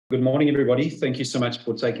Good morning, everybody. Thank you so much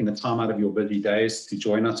for taking the time out of your busy days to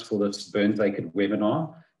join us for this Burns Naked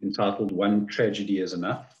webinar entitled One Tragedy is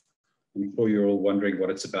Enough. I'm sure you're all wondering what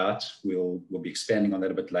it's about. We'll be expanding on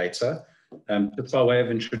that a bit later. Just by way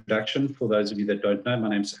of introduction, for those of you that don't know, my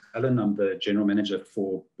name's Alan. I'm the General Manager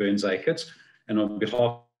for Burns Naked. And on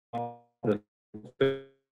behalf of the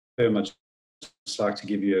firm, I'd just like to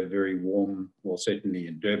give you a very warm, well, certainly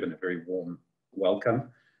in Durban, a very warm welcome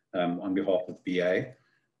on behalf of BA.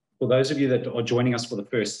 For those of you that are joining us for the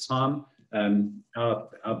first time,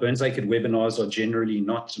 our Burns Naked webinars are generally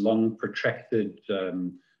not long, protracted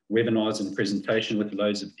webinars and presentation with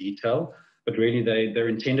loads of detail, but really they're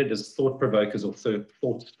intended as thought provokers or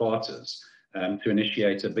thought starters to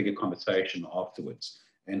initiate a bigger conversation afterwards.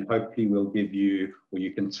 And hopefully we'll give you, or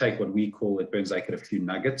you can take what we call at Burns Naked a few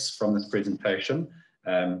nuggets from this presentation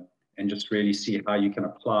and just really see how you can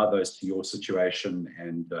apply those to your situation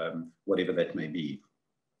and whatever that may be.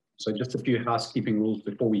 So just a few housekeeping rules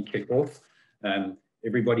before we kick off.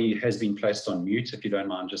 Everybody has been placed on mute. If you don't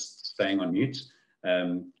mind just staying on mute,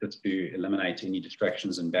 just to eliminate any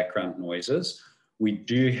distractions and background noises. We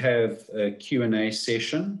do have a Q&A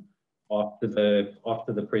session after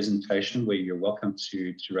the presentation where you're welcome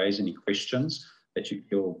to raise any questions that you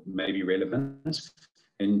feel may be relevant.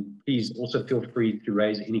 And please also feel free to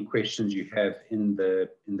raise any questions you have in the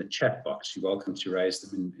chat box. You're welcome to raise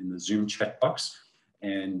them in the Zoom chat box.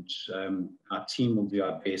 And our team will do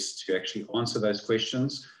our best to actually answer those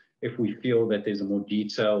questions. If we feel that there's a more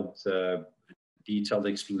detailed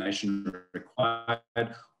explanation required,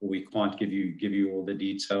 or we can't give you all the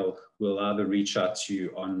detail, we'll either reach out to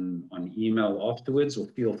you on email afterwards, or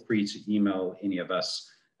feel free to email any of us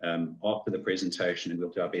after the presentation, and we'll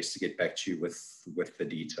do our best to get back to you with the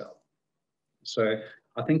detail. So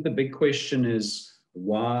I think the big question is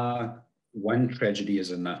why One Tragedy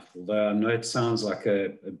is Enough. Although I know it sounds like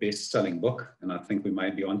a best-selling book, and I think we may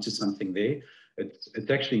be onto something there, it's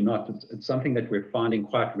actually not. It's something that we're finding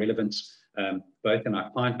quite relevant both in our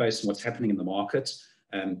client base and what's happening in the market.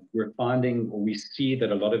 We're finding, or we see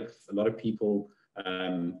that a lot of people,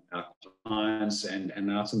 our clients and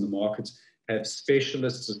out in the market, have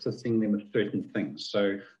specialists assisting them with certain things.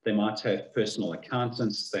 So they might have personal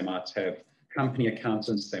accountants, they might have company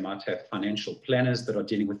accountants, they might have financial planners that are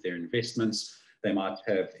dealing with their investments, they might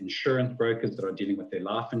have insurance brokers that are dealing with their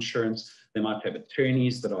life insurance, they might have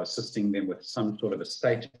attorneys that are assisting them with some sort of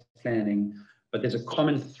estate planning. But there's a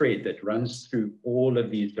common thread that runs through all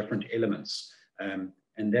of these different elements, and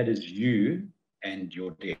that is you and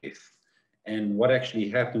your death. And what actually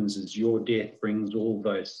happens is your death brings all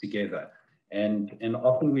those together. And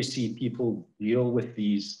often we see people deal with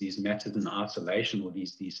these matters in isolation, or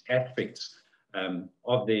these aspects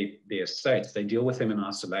of their estates. They deal with them in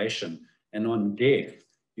isolation. And on death,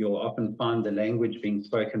 you'll often find the language being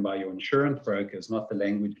spoken by your insurance brokers, not the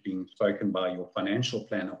language being spoken by your financial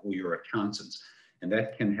planner or your accountant. And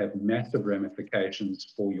that can have massive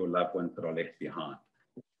ramifications for your loved ones that are left behind.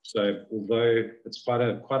 So although it's quite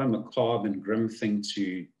a macabre and grim thing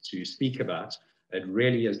to speak about, it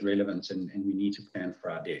really is relevant, and we need to plan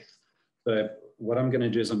for our death. So what I'm going to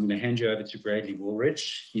do is I'm going to hand you over to Bradley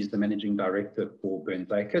Woolridge. He's the Managing Director for Burns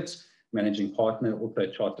Naked, Managing Partner, also a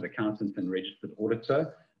Chartered Accountant and Registered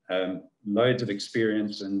Auditor. Loads of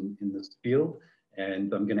experience in this field.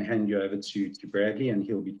 And I'm going to hand you over to Bradley, and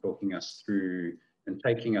he'll be talking us through and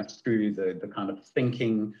taking us through the kind of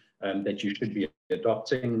thinking that you should be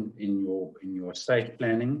adopting in your estate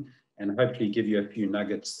planning, and hopefully give you a few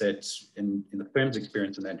nuggets that in the firm's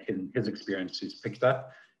experience and that in his experience he's picked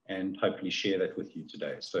up, and hopefully share that with you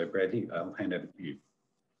today. So Bradley, I'll hand over to you.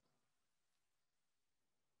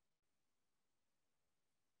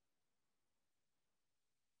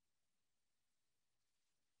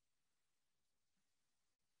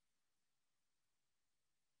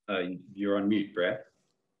 You're on mute, Brad.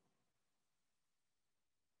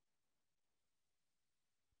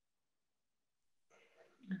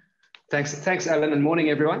 Thanks, Alan, and morning,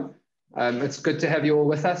 everyone. It's good to have you all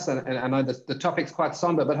with us, and I know the topic's quite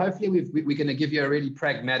somber, but hopefully we're going to give you a really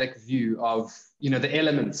pragmatic view of the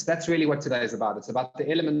elements. That's really what today is about. It's about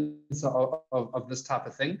the elements of this type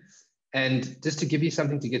of thing, and just to give you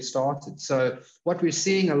something to get started. So what we're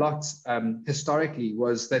seeing a lot historically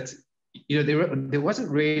was that there wasn't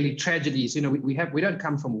really tragedies. We don't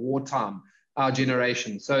come from wartime, our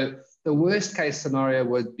generation. So the worst case scenario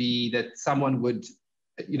would be that someone would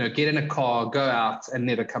get in a car, go out, and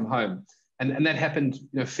never come home. And that happened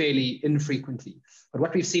fairly infrequently. But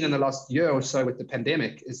what we've seen in the last year or so with the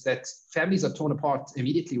pandemic is that families are torn apart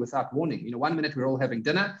immediately without warning. One minute we're all having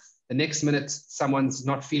dinner, The next minute, someone's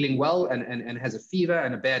not feeling well and has a fever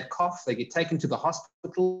and a bad cough. They get taken to the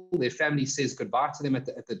hospital. Their family says goodbye to them at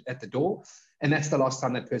the door. And that's the last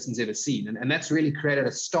time that person's ever seen. And that's really created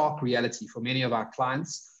a stark reality for many of our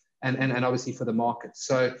clients and obviously for the market.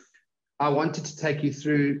 So I wanted to take you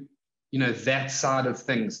through, that side of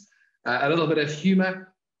things. A little bit of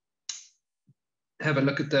humor. Have a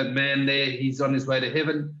look at the man there. He's on his way to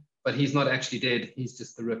heaven, but he's not actually dead. He's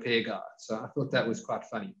just the repair guy. So I thought that was quite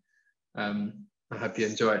funny. I hope you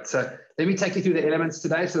enjoy it. So let me take you through the elements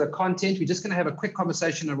today. So the content, we're just going to have a quick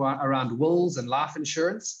conversation around wills and life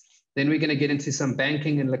insurance. Then we're going to get into some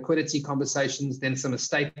banking and liquidity conversations, then some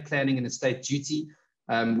estate planning and estate duty.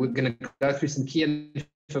 We're going to go through some key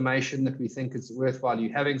information that we think is worthwhile you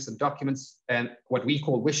having, some documents and what we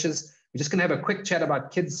call wishes. We're just going to have a quick chat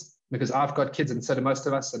about kids, because I've got kids and so do most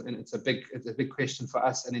of us, and it's a big question for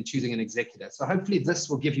us, and in choosing an executor. So hopefully this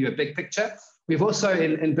will give you a big picture. We've also,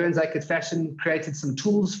 in Burns Acres fashion, created some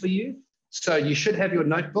tools for you. So you should have your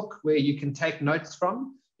notebook where you can take notes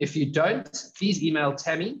from. If you don't, please email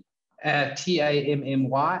Tammy, Tammy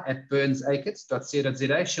at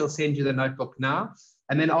burnsacres.co.za. She'll send you the notebook now.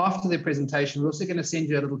 And then after the presentation, we're also going to send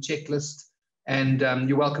you a little checklist. And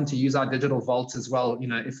you're welcome to use our digital vault as well,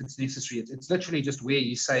 if it's necessary. It's literally just where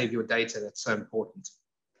you save your data that's so important.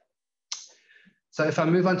 So if I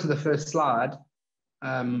move on to the first slide,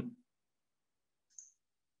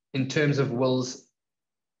 in terms of wills,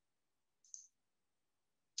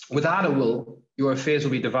 without a will, your affairs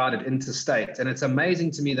will be divided interstate. And it's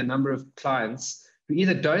amazing to me the number of clients who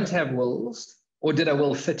either don't have wills or did a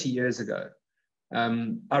will 30 years ago.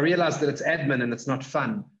 I realize that it's admin and it's not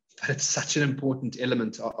fun, but it's such an important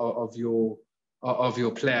element of your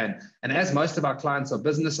plan. And as most of our clients are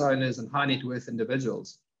business owners and high net worth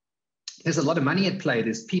individuals, there's a lot of money at play.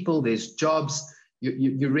 There's people, there's jobs.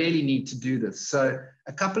 You really need to do this. So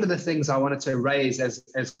a couple of the things I wanted to raise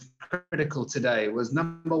as critical today was,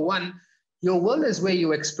 number one, your will is where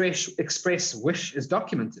you express wish is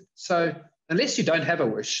documented. So unless you don't have a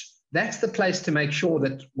wish, that's the place to make sure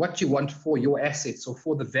that what you want for your assets or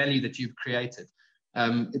for the value that you've created,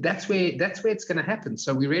 that's where it's going to happen.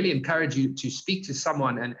 So we really encourage you to speak to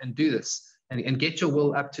someone and do this and get your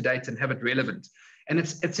will up to date and have it relevant. And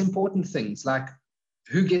it's important things like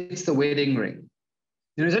who gets the wedding ring.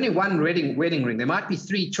 There's only one wedding ring. There might be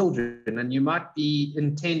 3 children, and you might be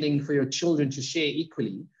intending for your children to share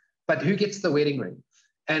equally, but who gets the wedding ring?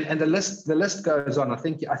 And the list goes on. I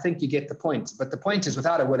think you get the point. But the point is,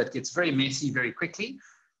 without a will, it gets very messy very quickly.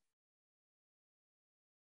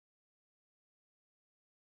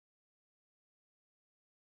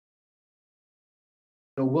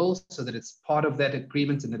 A will so that it's part of that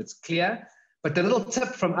agreement and that it's clear. But the little tip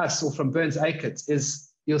from us or from Burns Acres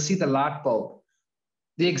is you'll see the light bulb.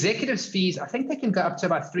 The executive's fees, I think they can go up to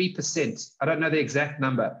about 3%. I don't know the exact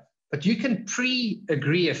number, but you can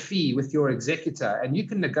pre-agree a fee with your executor and you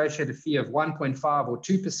can negotiate a fee of 1.5 or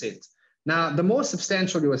 2%. Now, the more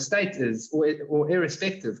substantial your estate is, or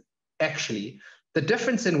irrespective, actually, the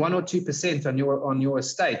difference in 1 or 2% on your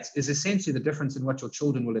estate is essentially the difference in what your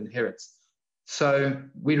children will inherit. So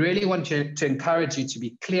we really want to encourage you to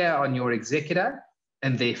be clear on your executor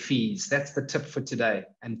and their fees. That's the tip for today,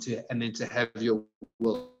 and then to have your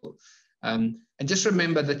will. And just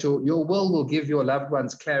remember that your will give your loved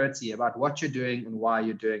ones clarity about what you're doing and why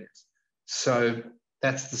you're doing it. So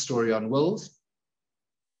that's the story on wills.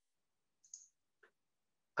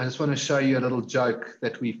 I just want to show you a little joke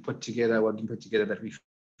that we've put together, that we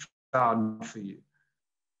found for you.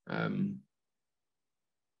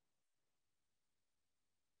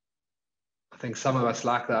 I think some of us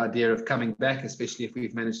like the idea of coming back, especially if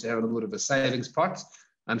we've managed to have a little bit of a savings pot.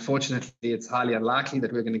 Unfortunately, it's highly unlikely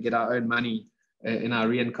that we're going to get our own money in our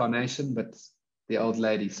reincarnation, but the old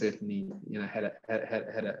lady certainly,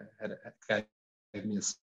 gave me a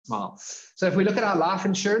smile. So if we look at our life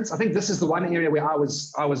insurance, I think this is the one area where I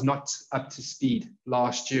was not up to speed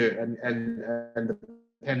last year, and the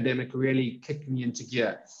pandemic really kicked me into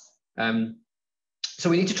gear. So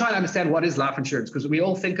we need to try and understand what is life insurance, because we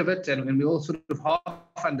all think of it and we all sort of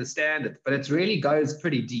half understand it, but it really goes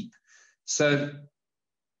pretty deep. So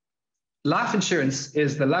life insurance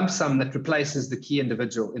is the lump sum that replaces the key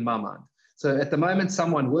individual in my mind. So at the moment,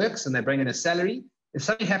 someone works and they bring in a salary. If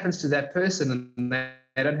something happens to that person and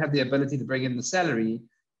they don't have the ability to bring in the salary,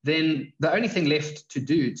 then the only thing left to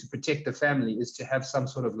do to protect the family is to have some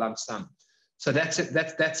sort of lump sum. So that's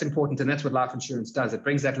important, and that's what life insurance does. It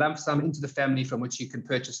brings that lump sum into the family from which you can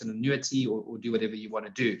purchase an annuity or do whatever you want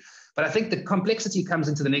to do. But I think the complexity comes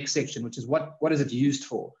into the next section, which is what is it used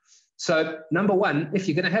for? So number one, if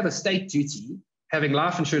you're going to have estate duty, having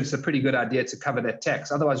life insurance is a pretty good idea to cover that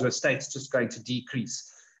tax. Otherwise, your estate's just going to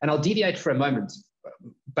decrease. And I'll deviate for a moment,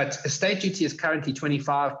 but estate duty is currently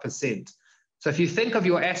 25%. So if you think of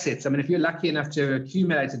your assets, I mean, if you're lucky enough to have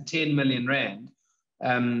accumulated 10 million Rand,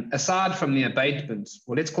 aside from the abatement,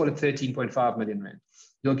 well, let's call it 13.5 million Rand,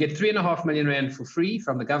 you'll get 3.5 million Rand for free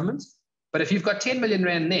from the government. But if you've got 10 million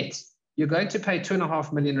Rand net, you're going to pay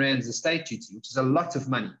 2.5 million Rands estate duty, which is a lot of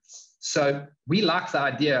money. So we like the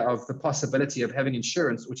idea of the possibility of having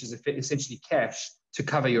insurance, which is essentially cash to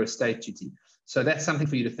cover your estate duty. So that's something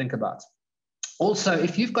for you to think about. Also,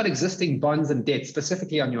 if you've got existing bonds and debts,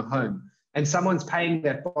 specifically on your home, and someone's paying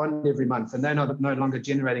that bond every month and they're no longer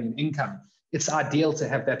generating an income, it's ideal to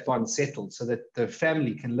have that bond settled so that the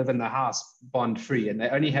family can live in the house bond free, and they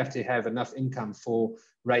only have to have enough income for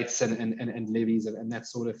rates and levies and that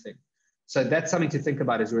sort of thing. So that's something to think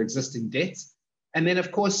about, is your existing debts. And then,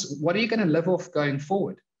 of course, what are you going to live off going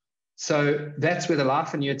forward? So that's where the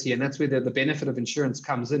life annuity and that's where the benefit of insurance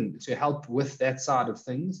comes in, to help with that side of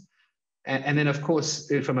things. And then, of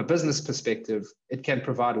course, from a business perspective, it can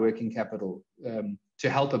provide working capital to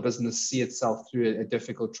help a business see itself through a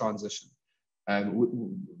difficult transition.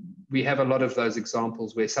 We have a lot of those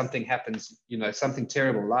examples where something happens, something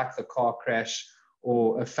terrible like the car crash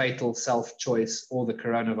or a fatal self-choice or the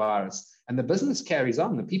coronavirus. And the business carries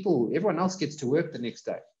on. Everyone else gets to work the next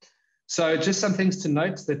day. So just some things to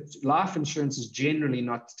note, that life insurance is generally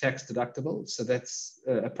not tax deductible. So that's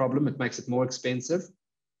a problem. It makes it more expensive.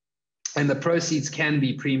 And the proceeds can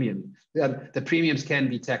be premium. The premiums can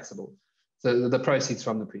be taxable. So the proceeds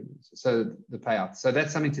from the premiums, so the payout. So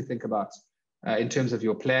that's something to think about in terms of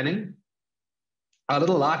your planning. A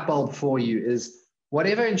little light bulb for you is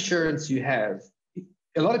whatever insurance you have.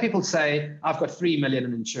 A lot of people say, I've got 3 million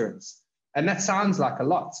in insurance. And that sounds like a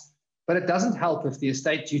lot, but it doesn't help if the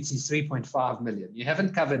estate duty is 3.5 million. You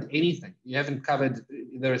haven't covered anything. You haven't covered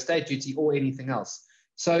the estate duty or anything else.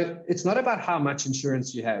 So it's not about how much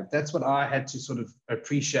insurance you have. That's what I had to sort of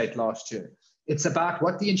appreciate last year. It's about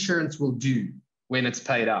what the insurance will do when it's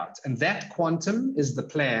paid out. And that quantum is the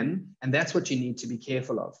plan. And that's what you need to be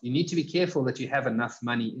careful of. You need to be careful that you have enough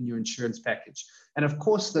money in your insurance package. And of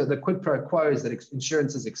course, the quid pro quo is that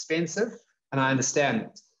insurance is expensive. And I understand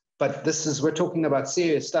it. But we're talking about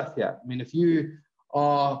serious stuff here. I mean, if you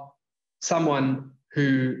are someone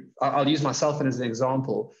who, I'll use myself as an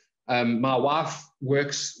example. My wife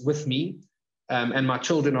works with me and my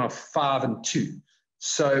children are 5 and 2.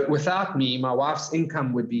 So without me, my wife's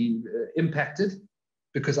income would be impacted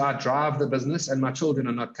because I drive the business and my children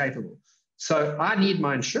are not capable. So I need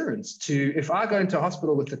my insurance if I go into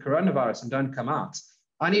hospital with the coronavirus and don't come out,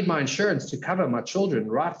 I need my insurance to cover my children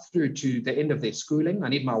right through to the end of their schooling. I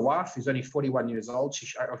need my wife, who's only 41 years old.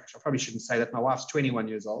 I probably shouldn't say that. My wife's 21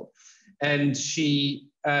 years old. And she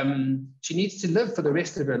needs to live for the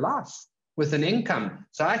rest of her life with an income.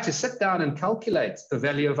 So I had to sit down and calculate the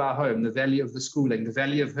value of our home, the value of the schooling, the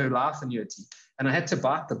value of her life annuity. And I had to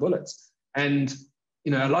bite the bullet. And,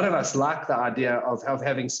 a lot of us like the idea of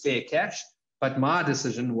having spare cash. But my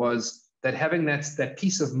decision was that having that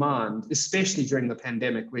peace of mind, especially during the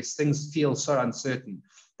pandemic where things feel so uncertain,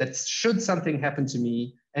 that should something happen to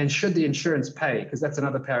me and should the insurance pay, because that's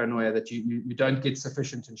another paranoia, that you don't get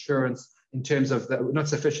sufficient insurance in terms of not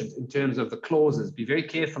sufficient in terms of the clauses. Be very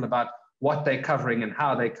careful about what they're covering and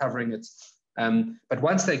how they're covering it. But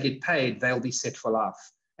once they get paid, they'll be set for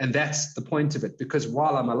life. And that's the point of it, because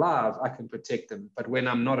while I'm alive, I can protect them. But when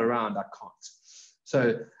I'm not around, I can't.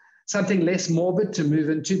 So something less morbid to move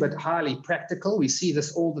into, but highly practical. We see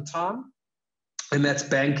this all the time, and that's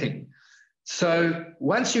banking. So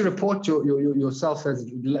once you report yourself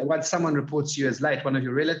once someone reports you as late, one of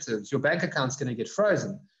your relatives, your bank account's going to get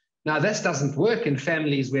frozen. Now, this doesn't work in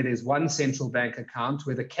families where there's one central bank account,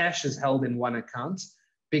 where the cash is held in one account,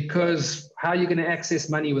 because how are you going to access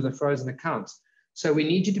money with a frozen account? So we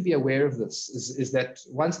need you to be aware of this, is that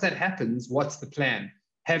once that happens, what's the plan?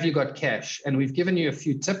 Have you got cash? And we've given you a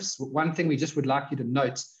few tips. One thing we just would like you to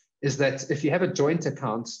note is that if you have a joint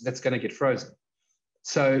account, that's going to get frozen.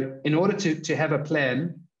 So in order to have a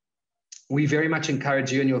plan, we very much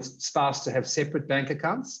encourage you and your spouse to have separate bank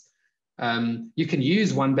accounts. You can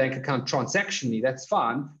use one bank account transactionally, that's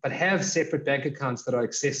fine, but have separate bank accounts that are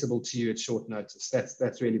accessible to you at short notice.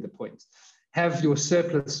 That's really the point. Have your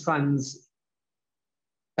surplus funds,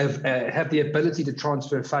 have the ability to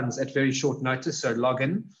transfer funds at very short notice, so log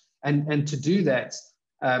in. And to do that,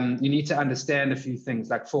 you need to understand a few things.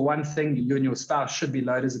 Like, for one thing, you and your spouse should be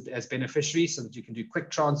loaded as beneficiaries so that you can do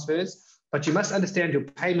quick transfers, but you must understand your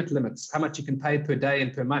payment limits, how much you can pay per day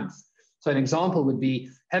and per month. So an example would be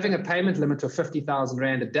having a payment limit of 50,000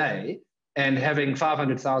 Rand a day and having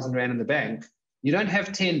 500,000 Rand in the bank. You don't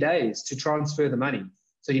have 10 days to transfer the money.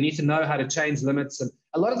 So you need to know how to change limits. And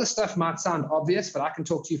a lot of the stuff might sound obvious, but I can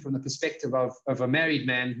talk to you from the perspective of a married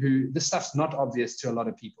man who this stuff's not obvious to a lot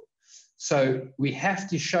of people. So we have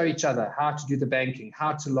to show each other how to do the banking,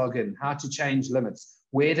 how to log in, how to change limits,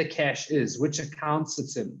 where the cash is, which accounts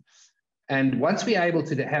it's in. And once we're able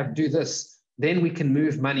to do this, then we can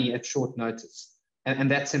move money at short notice.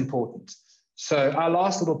 And that's important. So our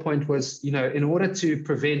last little point was, in order to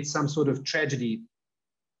prevent some sort of tragedy,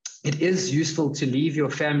 it is useful to leave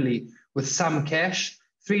your family with some cash.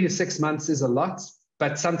 3 to 6 months is a lot,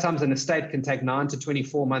 but sometimes an estate can take 9 to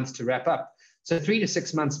 24 months to wrap up. So 3 to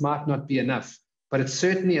 6 months might not be enough, but it's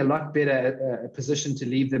certainly a lot better a position to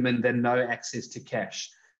leave them in than no access to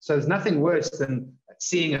cash. So there's nothing worse than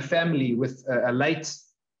seeing a family with a late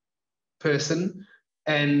person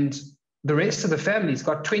and the rest of the family's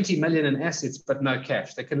got 20 million in assets, but no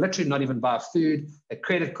cash. They can literally not even buy food. Their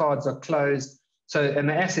credit cards are closed. So, and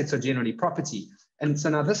the assets are generally property. And so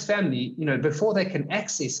now this family, before they can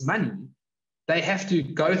access money, they have to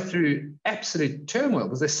go through absolute turmoil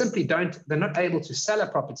because they're not able to sell a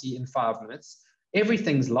property in 5 minutes.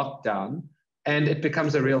 Everything's locked down and it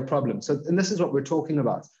becomes a real problem. So, and this is what we're talking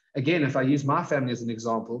about. Again, if I use my family as an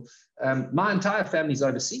example, my entire family's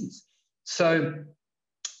overseas. So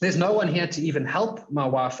there's no one here to even help my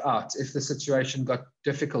wife out if the situation got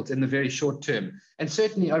difficult in the very short term. And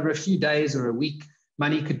certainly over a few days or a week,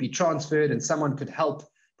 money could be transferred and someone could help.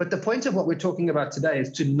 But the point of what we're talking about today is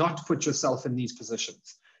to not put yourself in these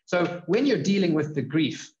positions. So when you're dealing with the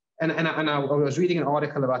grief, and I was reading an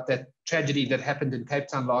article about that tragedy that happened in Cape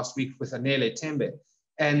Town last week with Anele Tembe.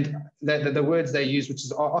 And the words they use, which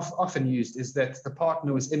is often used, is that the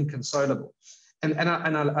partner was inconsolable. And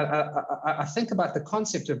I think about the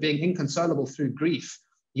concept of being inconsolable through grief,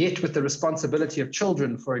 yet with the responsibility of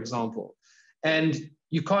children, for example. And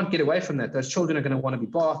you can't get away from that. Those children are going to want to be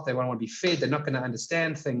bathed. They want to be fed. They're not going to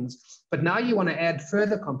understand things. But now you want to add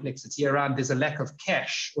further complexity around there's a lack of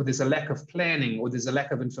cash, or there's a lack of planning, or there's a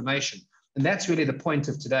lack of information. And that's really the point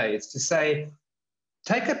of today. It's to say,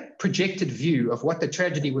 take a projected view of what the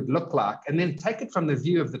tragedy would look like, and then take it from the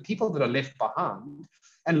view of the people that are left behind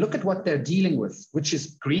and look at what they're dealing with, which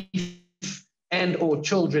is grief and or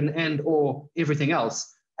children and or everything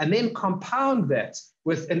else, and then compound that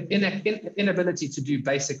with an inability to do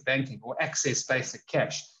basic banking or access basic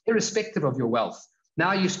cash, irrespective of your wealth.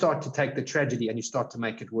 Now you start to take the tragedy and you start to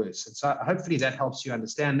make it worse. And so hopefully that helps you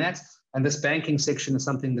understand that. And this banking section is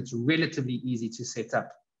something that's relatively easy to set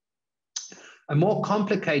up. A more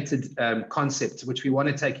complicated concept, which we want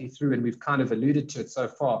to take you through, and we've kind of alluded to it so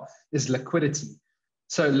far, is liquidity.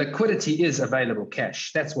 So liquidity is available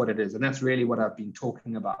cash. That's what it is. And that's really what I've been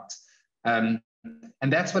talking about. And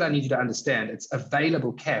that's what I need you to understand. It's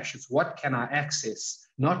available cash. It's what can I access,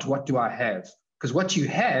 not what do I have. Because what you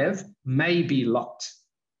have may be locked.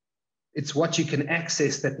 It's what you can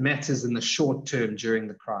access that matters in the short term during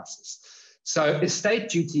the crisis. So estate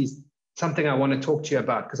duty is something I want to talk to you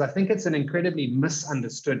about because I think it's an incredibly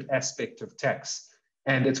misunderstood aspect of tax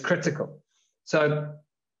and it's critical. So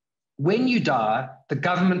when you die, the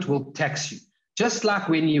government will tax you, just like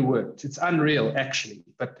when you worked. It's unreal, actually,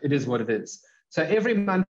 but it is what it is. So every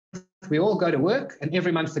month, we all go to work, and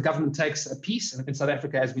every month the government takes a piece. And in South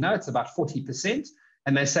Africa, as we know, it's about 40%.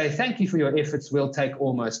 And they say, thank you for your efforts. We'll take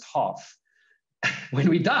almost half. When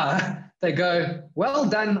we die, they go, well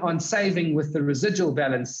done on saving with the residual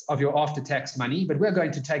balance of your after-tax money, but we're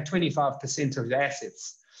going to take 25% of your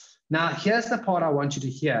assets. Now, here's the part I want you to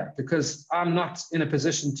hear, because I'm not in a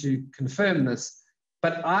position to confirm this,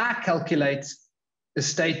 but I calculate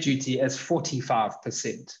estate duty as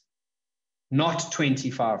 45%, not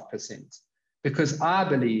 25%, because I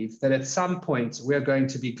believe that at some point we're going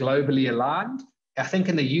to be globally aligned. I think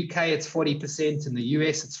in the UK it's 40%, in the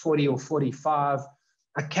US it's 40 or 45.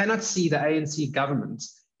 I cannot see the ANC government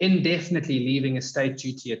indefinitely leaving estate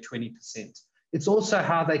duty at 20%. It's also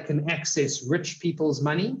how they can access rich people's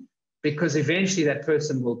money, because eventually that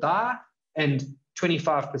person will die and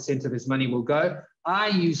 25% of his money will go. I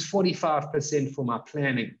use 45% for my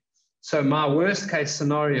planning. So my worst case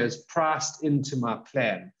scenario is priced into my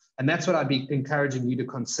plan. And that's what I'd be encouraging you to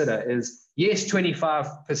consider is, yes,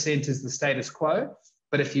 25% is the status quo,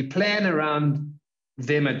 but if you plan around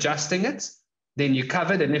them adjusting it, then you're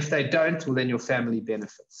covered. And if they don't, well, then your family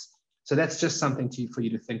benefits. So that's just something for you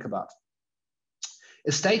to think about.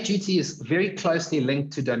 Estate duty is very closely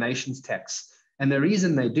linked to donations tax. And the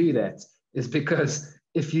reason they do that is because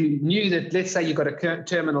if you knew that, let's say you got a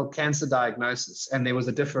terminal cancer diagnosis and there was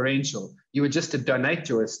a differential, you would just donate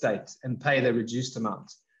your estate and pay the reduced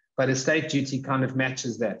amount. But estate duty kind of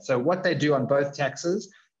matches that. So what they do on both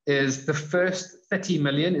taxes is the first 30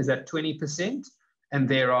 million is at 20%, and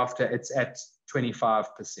thereafter it's at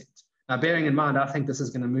 25%. Now, bearing in mind, I think this is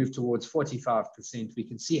going to move towards 45%. We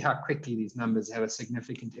can see how quickly these numbers have a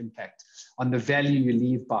significant impact on the value you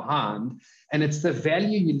leave behind. And it's the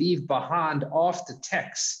value you leave behind after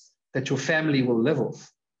tax that your family will live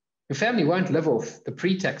off. Your family won't live off the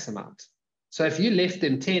pre-tax amount. So if you left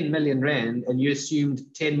them 10 million Rand and you assumed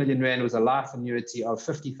 10 million Rand was a life annuity of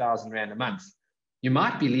 50,000 Rand a month, you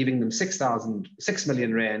might be leaving them 6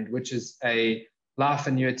 million Rand, which is a life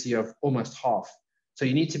annuity of almost half. So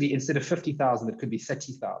you need to be, instead of 50,000, it could be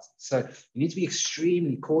 30,000. So you need to be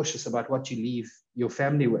extremely cautious about what you leave your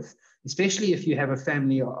family with, especially if you have a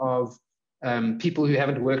family of people who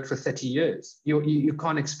haven't worked for 30 years. You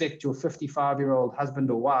can't expect your 55-year-old husband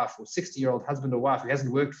or wife or 60-year-old husband or wife who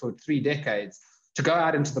hasn't worked for 3 decades to go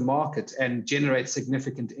out into the market and generate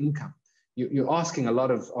significant income. You're asking a lot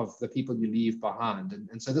of the people you leave behind.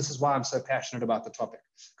 And so this is why I'm so passionate about the topic,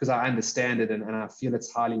 because I understand it and I feel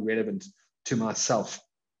it's highly relevant to myself.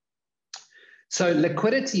 So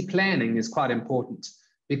liquidity planning is quite important,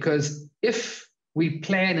 because if we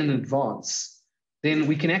plan in advance, then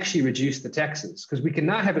we can actually reduce the taxes, because we can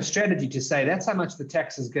now have a strategy to say that's how much the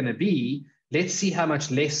tax is going to be. Let's see how much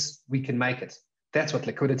less we can make it. That's what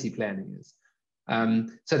liquidity planning is.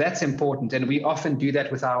 So that's important. And we often do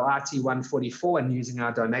that with our RT 144 and using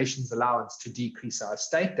our donations allowance to decrease our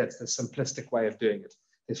estate. That's the simplistic way of doing it.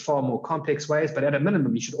 There's far more complex ways, but at a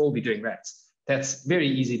minimum, you should all be doing that. That's very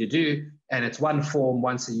easy to do. And it's one form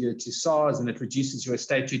once a year to SARS, and it reduces your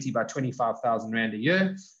estate duty by 25,000 Rand a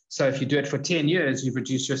year. So if you do it for 10 years, you've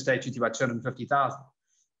reduced your estate duty by 250,000.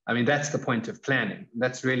 I mean, that's the point of planning.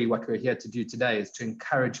 That's really what we're here to do today, is to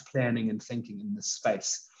encourage planning and thinking in this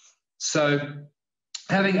space. So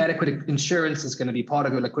having adequate insurance is going to be part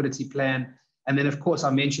of your liquidity plan. And then, of course,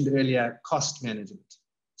 I mentioned earlier, cost management.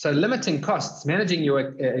 So limiting costs, managing your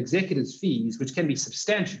executives' fees, which can be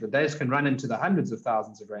substantial, but those can run into the hundreds of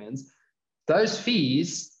thousands of rands. Those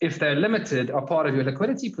fees, if they're limited, are part of your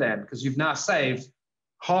liquidity plan, because you've now saved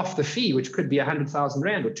half the fee, which could be 100,000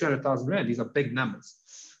 Rand or 200,000 Rand. These are big numbers.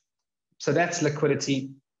 So that's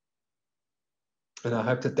liquidity. And I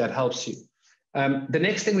hope that that helps you. The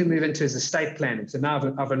next thing we move into is estate planning. So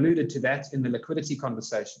now I've alluded to that in the liquidity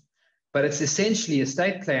conversation. But it's essentially,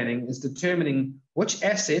 estate planning is determining which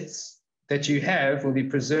assets that you have will be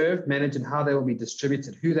preserved, managed, and how they will be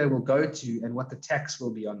distributed, who they will go to, and what the tax will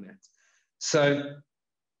be on that. So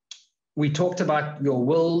we talked about your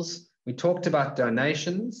wills, we talked about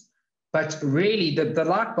donations, but really the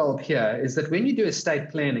light bulb here is that when you do estate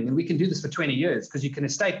planning, and we can do this for 20 years, because you can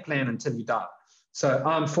estate plan until you die. So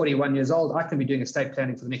I'm 41 years old. I can be doing estate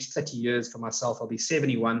planning for the next 30 years for myself. I'll be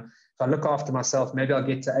 71. If I look after myself, maybe I'll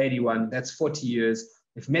get to 81. That's 40 years.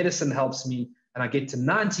 If medicine helps me and I get to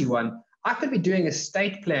 91, I could be doing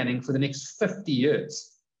estate planning for the next 50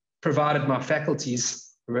 years, provided my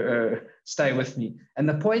faculties stay with me. And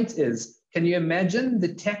the point is, can you imagine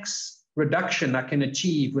the tax reduction I can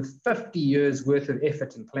achieve with 50 years worth of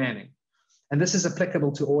effort and planning? And this is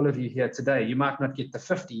applicable to all of you here today. You might not get the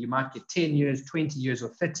 50, you might get 10 years, 20 years, or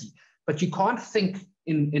 30, but you can't think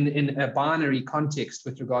in a binary context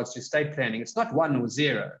with regards to estate planning. It's not 1 or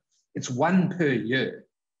 0, it's 1 per year.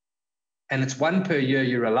 And it's 1 per year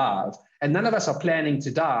you're alive. And none of us are planning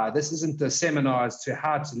to die. This isn't the seminar as to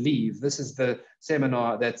how to leave. This is the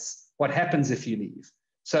seminar that's what happens if you leave.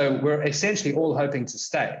 So we're essentially all hoping to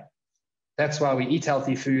stay. That's why we eat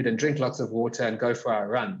healthy food and drink lots of water and go for our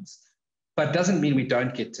runs. But doesn't mean we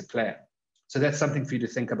don't get to plan. So that's something for you to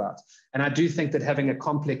think about. And I do think that having a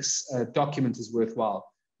complex document is worthwhile.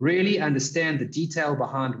 Really understand the detail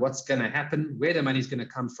behind what's going to happen, where the money's going to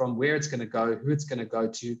come from, where it's going to go, who it's going to go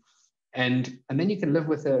to, and then you can live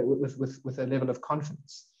with a level of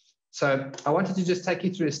confidence. So I wanted to just take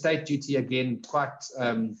you through estate duty again quite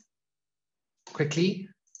quickly.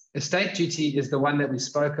 Estate duty is the one that we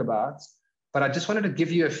spoke about, but I just wanted to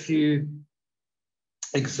give you a few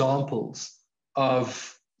examples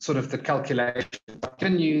of sort of the calculation. I've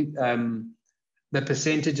given you the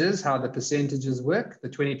percentages, how the percentages work, the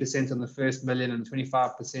 20% on the first million and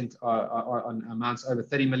 25% are on amounts over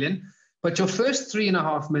 30 million. But your first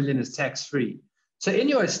 3.5 million is tax-free. So in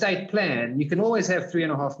your estate plan, you can always have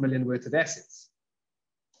 3.5 million worth of assets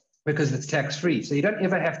because it's tax-free. So you don't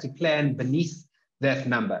ever have to plan beneath that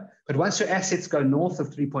number. But once your assets go north of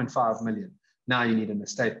 3.5 million, now you need an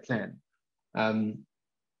estate plan.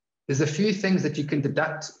 There's a few things that you can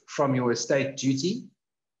deduct from your estate duty,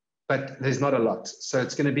 but there's not a lot. So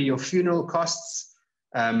it's going to be your funeral costs,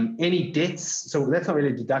 any debts. So that's not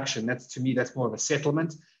really a deduction. That's, to me, that's more of a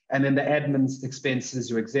settlement. And then the admin expenses,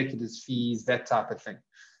 your executives' fees, that type of thing.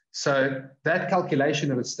 So that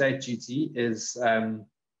calculation of estate duty is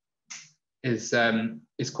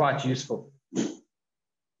quite useful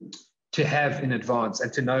to have in advance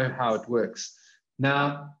and to know how it works.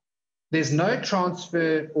 Now, there's no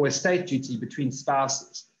transfer or estate duty between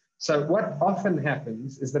spouses. So what often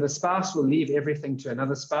happens is that a spouse will leave everything to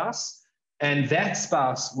another spouse, and that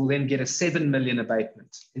spouse will then get a 7 million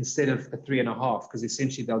abatement instead of a 3.5, because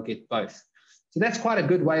essentially they'll get both. So that's quite a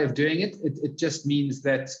good way of doing it. It just means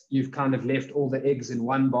that you've kind of left all the eggs in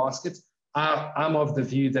one basket. I'm of the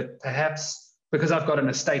view that perhaps because I've got an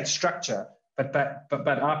estate structure, but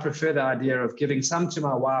I prefer the idea of giving some to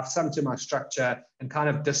my wife, some to my structure, and kind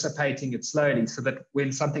of dissipating it slowly, so that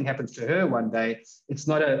when something happens to her one day, it's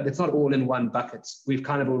not all in one bucket. We've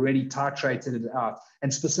kind of already titrated it out,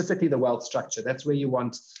 and specifically the wealth structure. That's where you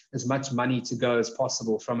want as much money to go as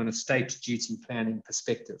possible from an estate duty planning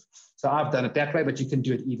perspective. So I've done it that way, but you can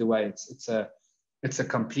do it either way. It's a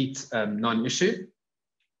complete non-issue.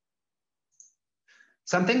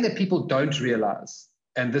 Something that people don't realize,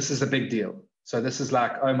 and this is a big deal. So this is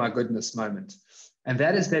like, oh my goodness moment. And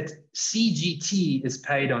that is that CGT is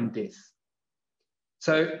paid on death.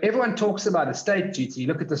 So everyone talks about estate duty.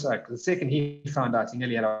 Look at this oak. The second he found out, he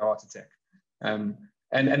nearly had a heart attack. And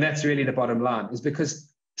that's really the bottom line, is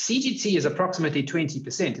because CGT is approximately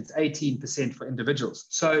 20%. It's 18% for individuals.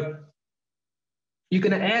 So you're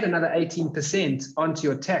going to add another 18% onto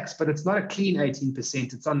your tax, but it's not a clean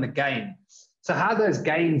 18%. It's on the gain. So how those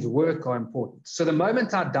gains work are important. So the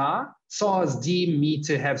moment I die, SARS deem me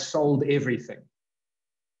to have sold everything.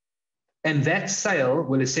 And that sale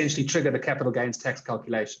will essentially trigger the capital gains tax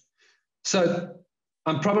calculation. So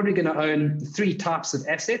I'm probably going to own 3 types of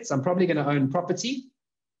assets. I'm probably going to own property.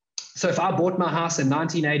 So if I bought my house in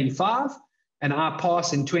 1985 and I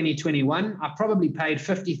pass in 2021, I probably paid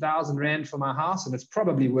 50,000 Rand for my house, and it's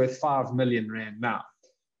probably worth 5 million Rand now.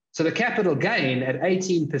 So the capital gain at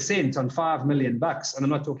 18% on 5 million bucks, and I'm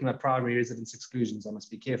not talking about primary residence exclusions. I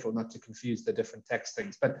must be careful not to confuse the different tax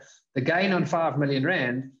things, but the gain on 5 million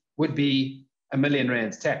Rand would be R1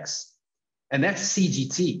 million tax. And that's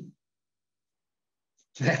CGT.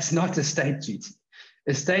 That's not estate duty.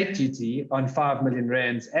 Estate duty on 5 million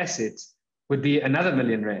Rand's assets would be another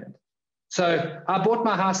R1 million. So I bought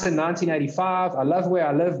my house in 1985. I love where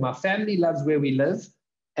I live. My family loves where we live.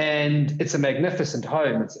 And it's a magnificent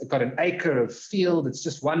home. It's got an acre of field. It's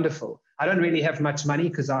just wonderful. I don't really have much money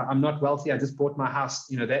because I'm not wealthy. I just bought my house,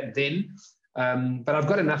 then. But I've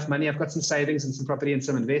got enough money. I've got some savings and some property and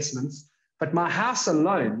some investments. But my house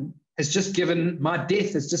alone has just given, my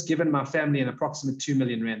death has just given my family an approximate 2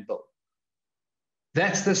 million Rand bill.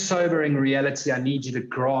 That's the sobering reality I need you to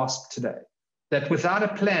grasp today. That without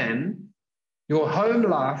a plan, your home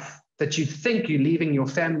life that you think you're leaving your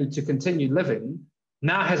family to continue living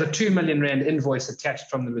now has a 2 million Rand invoice attached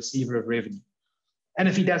from the receiver of revenue. And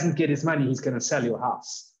if he doesn't get his money, he's going to sell your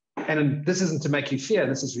house. And this isn't to make you fear.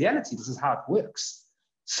 This is reality. This is how it works.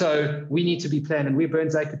 So we need to be planned, and we're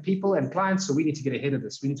Burns Acre people and clients, so we need to get ahead of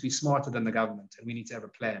this. We need to be smarter than the government, and we need to have a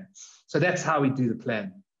plan. So that's how we do the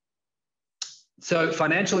plan. So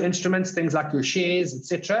financial instruments, things like your shares,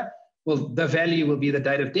 etc. Well, the value will be the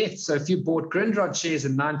date of death. So if you bought Grindrod shares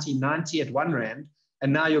in 1990 at 1 Rand,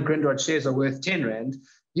 and now your Grindrod shares are worth 10 Rand,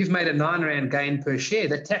 you've made a 9 Rand gain per share.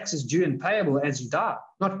 That tax is due and payable as you die.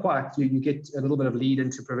 Not quite. You get a little bit of lead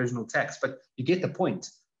into provisional tax, but you get the point.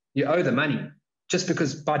 You owe the money just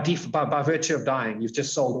because by virtue of dying, you've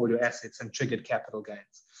just sold all your assets and triggered capital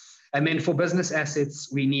gains. And then for business assets,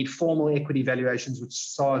 we need formal equity valuations, which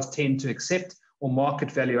SARS tend to accept, or market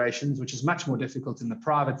valuations, which is much more difficult in the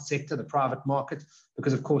private sector, the private market,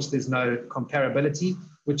 because of course there's no comparability,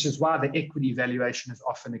 which is why the equity valuation is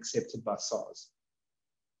often accepted by SARS.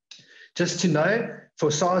 Just to know, for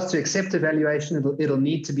SARS to accept a valuation, it'll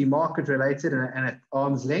need to be market related and at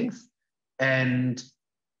arm's length, and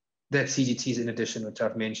that CGT is in addition, which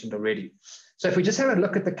I've mentioned already. So if we just have a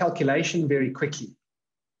look at the calculation very quickly,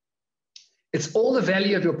 it's all the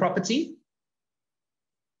value of your property.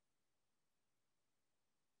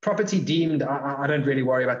 Property deemed, I don't really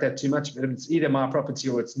worry about that too much, but it's either my property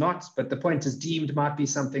or it's not. But the point is, deemed might be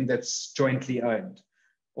something that's jointly owned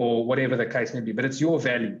or whatever the case may be, but it's your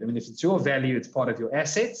value. I mean, if it's your value, it's part of your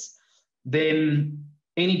assets. Then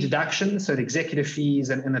any deductions, so the executive fees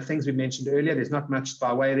and the things we mentioned earlier, there's not much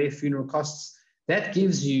by way of their funeral costs. That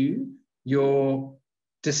gives you your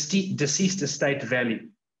deceased estate value.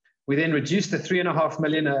 We then reduce the 3.5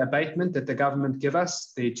 million abatement that the government give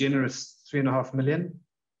us, the generous 3.5 million.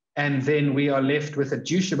 And then we are left with a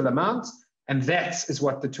dutiable amount, and that is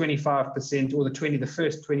what the 25% or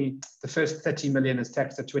the first 30 million is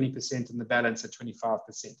taxed at 20%, and the balance at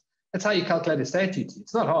 25%. That's how you calculate estate duty.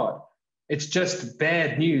 It's not hard. It's just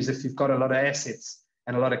bad news if you've got a lot of assets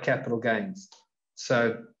and a lot of capital gains.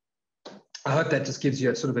 So I hope that just gives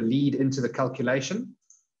you a sort of a lead into the calculation.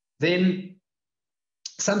 Then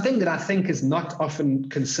something that I think is not often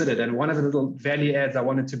considered, and one of the little value adds I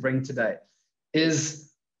wanted to bring today,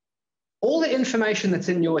 is all the information that's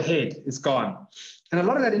in your head is gone. And a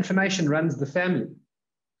lot of that information runs the family.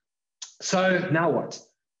 So now what?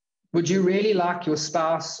 Would you really like your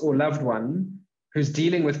spouse or loved one who's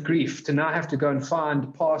dealing with grief to now have to go and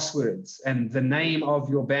find passwords and the name of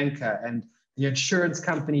your banker and the insurance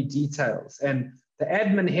company details, and the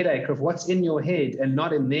admin headache of what's in your head and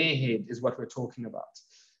not in their head is what we're talking about.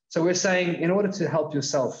 So we're saying, in order to help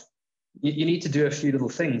yourself, you need to do a few little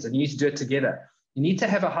things, and you need to do it together. You need to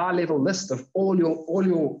have a high-level list of all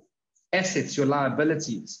your assets, your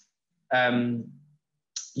liabilities.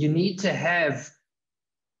 You need to have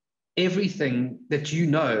everything that you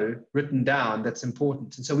know written down that's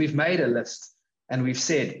important. And so we've made a list, and we've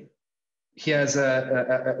said, here's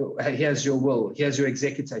your will, here's your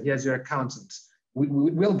executor, here's your accountant.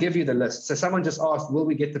 We'll give you the list. So someone just asked, will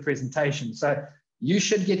we get the presentation? So you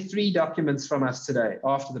should get 3 documents from us today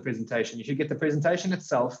after the presentation. You should get the presentation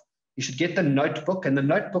itself. You should get the notebook, and the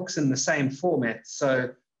notebook's in the same format. So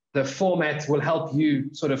the format will help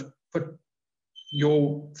you sort of put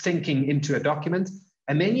your thinking into a document.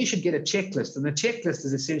 And then you should get a checklist. And the checklist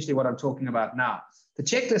is essentially what I'm talking about now. The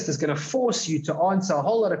checklist is going to force you to answer a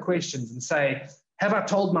whole lot of questions and say, have I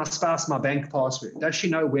told my spouse my bank password? Does she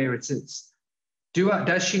know where it is?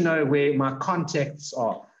 Does she know where my contacts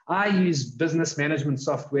are? I use business management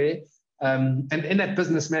software. And in that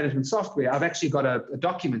business management software, I've actually got a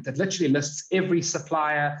document that literally lists every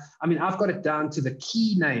supplier. I mean, I've got it down to the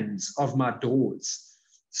key names of my doors.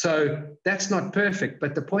 So that's not perfect.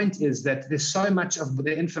 But the point is that there's so much of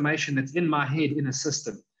the information that's in my head in a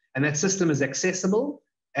system. And that system is accessible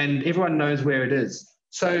and everyone knows where it is.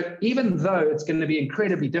 So even though it's going to be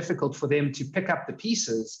incredibly difficult for them to pick up the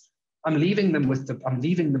pieces, I'm leaving them with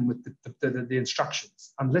the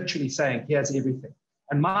instructions. I'm literally saying, here's everything.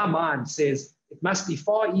 And my mind says it must be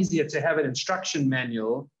far easier to have an instruction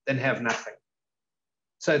manual than have nothing.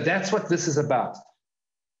 So that's what this is about.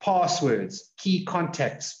 Passwords, key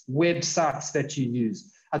contacts, websites that you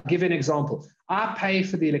use. I'll give you an example. I pay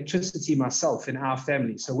for the electricity myself in our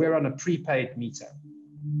family. So we're on a prepaid meter.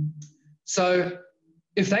 So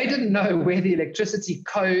if they didn't know where the electricity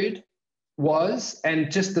code was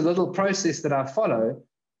and just the little process that I follow,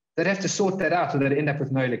 they'd have to sort that out or they'd end up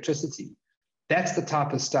with no electricity. That's the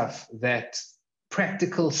type of stuff that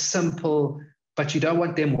practical, simple, but you don't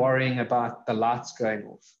want them worrying about the lights going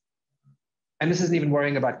off. And this isn't even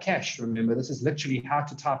worrying about cash, remember. This is literally how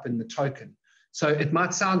to type in the token. So it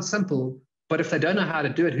might sound simple, but if they don't know how to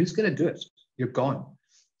do it, who's going to do it? You're gone.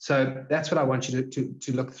 So that's what I want you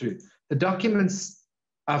to look through. The documents,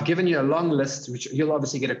 I've given you a long list, which you'll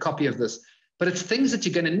obviously get a copy of this, but it's things that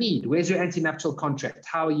you're going to need. Where's your antenuptial contract?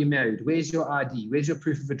 How are you married? Where's your ID? Where's your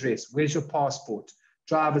proof of address? Where's your passport?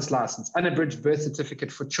 Driver's license, unabridged birth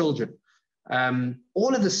certificate for children.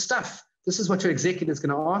 All of this stuff, this is what your executive is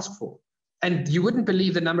going to ask for. And you wouldn't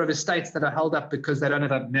believe the number of estates that are held up because they don't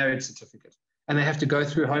have a marriage certificate and they have to go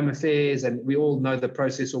through home affairs, and we all know the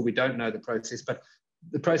process, or we don't know the process, but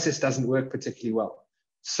the process doesn't work particularly well.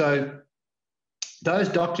 So those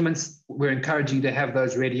documents, we're encouraging you to have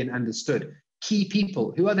those ready and understood. Key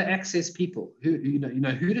people, who are the access people? Who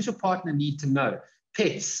does your partner need to know?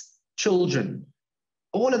 Pets, children,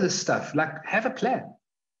 all of this stuff. Like, have a plan.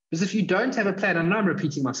 Because if you don't have a plan, I know I'm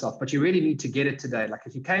repeating myself, but you really need to get it today. Like,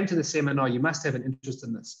 if you came to the seminar, you must have an interest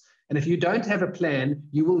in this. And if you don't have a plan,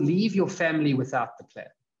 you will leave your family without the plan.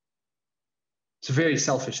 It's very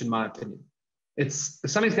selfish, in my opinion. If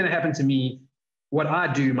something's going to happen to me, what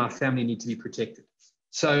I do, my family need to be protected.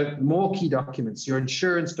 So more key documents, your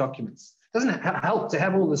insurance documents. It doesn't help to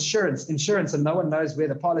have all this insurance and no one knows where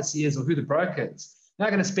the policy is or who the broker is. You're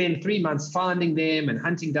not going to spend 3 months finding them and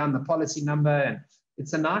hunting down the policy number, and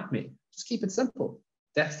it's a nightmare. Just keep it simple.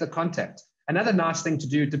 That's the contact. Another nice thing to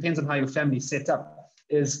do, it depends on how your family's set up,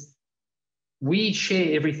 is we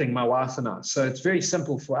share everything, my wife and I. So it's very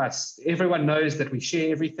simple for us. Everyone knows that we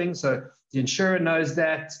share everything. So the insurer knows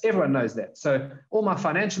that. Everyone knows that. So all my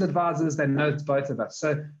financial advisors, they know it's both of us.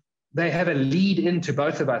 So they have a lead into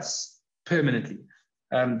both of us permanently.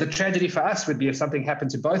 The tragedy for us would be if something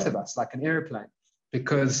happened to both of us, like an airplane,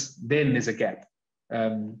 because then there's a gap.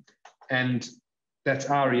 And that's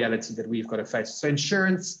our reality that we've got to face. So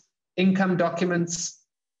insurance, income documents,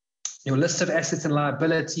 your list of assets and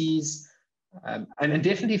liabilities, And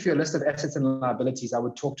definitely for your list of assets and liabilities, I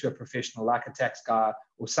would talk to a professional like a tax guy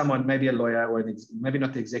or someone, maybe a lawyer, or maybe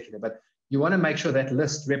not the executive, but you want to make sure that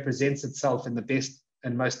list represents itself in the best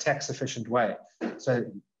and most tax efficient way. So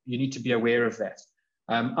you need to be aware of that.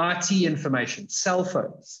 IT information, cell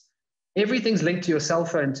phones, everything's linked to your cell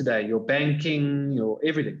phone today, your banking, your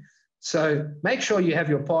everything. So make sure you have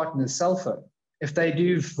your partner's cell phone. If they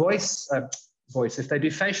do if they do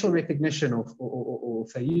facial recognition or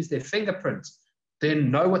if they use their fingerprint, then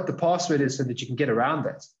know what the password is so that you can get around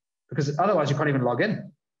that, because otherwise you can't even log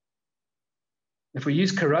in. If we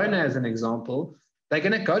use Corona as an example, they're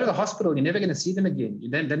going to go to the hospital. You're never going to see them again.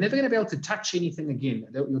 They're never going to be able to touch anything again.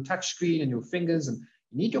 Your touch screen and your fingers, and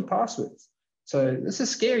you need your passwords. So this is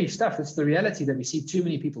scary stuff. It's the reality that we see too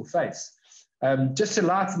many people face. Just to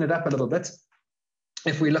lighten it up a little bit,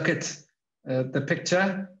 if we look at the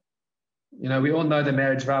picture, you know, we all know the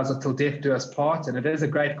marriage vows are till death do us part, and it is a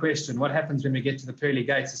great question. What happens when we get to the pearly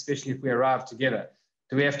gates, especially if we arrive together?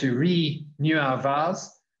 Do we have to renew our vows,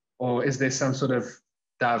 or is there some sort of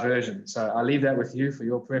diversion? So I'll leave that with you for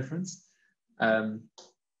your preference. The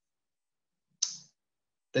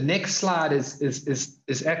next slide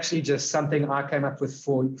is actually just something I came up with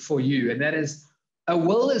for you, and that is, a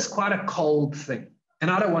will is quite a cold thing, and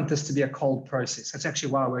I don't want this to be a cold process. That's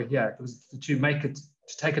actually why we're here, because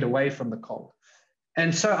to take it away from the cold.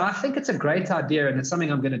 And so I think it's a great idea, and it's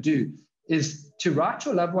something I'm going to do, is to write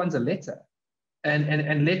your loved ones a letter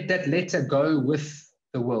and let that letter go with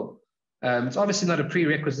the will. It's obviously not a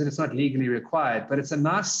prerequisite, it's not legally required, but it's a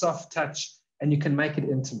nice soft touch, and you can make it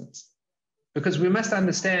intimate. Because we must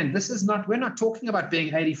understand, we're not talking about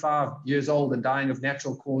being 85 years old and dying of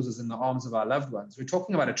natural causes in the arms of our loved ones. We're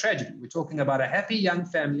talking about a tragedy. We're talking about a happy young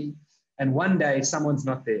family, and one day someone's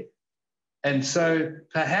not there. And so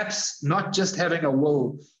perhaps not just having a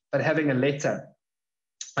will, but having a letter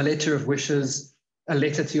of wishes, a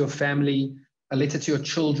letter to your family, a letter to your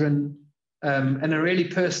children, and a really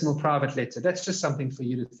personal, private letter. That's just something for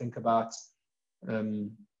you to think about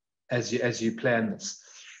as you plan this.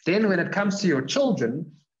 Then when it comes to your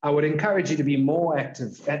children, I would encourage you to be more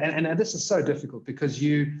active. And this is so difficult because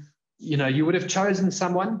you would have chosen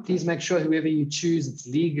someone. Please make sure whoever you choose, it's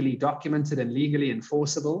legally documented and legally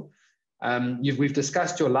enforceable. We've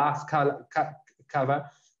discussed your life cover.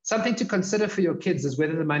 Something to consider for your kids is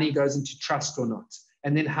whether the money goes into trust or not,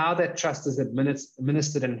 and then how that trust is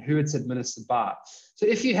administered and who it's administered by. So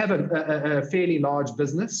if you have a fairly large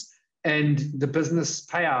business and the business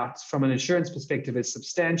payout from an insurance perspective is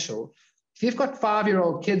substantial, if you've got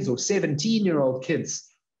 5-year-old kids or 17-year-old kids,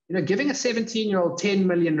 giving a 17-year-old 10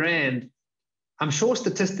 million rand, I'm sure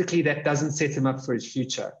statistically that doesn't set him up for his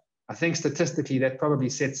future. I think statistically that probably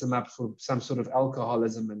sets him up for some sort of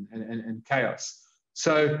alcoholism and chaos.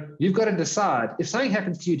 So you've got to decide, if something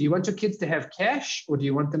happens to you, do you want your kids to have cash, or do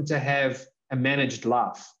you want them to have a managed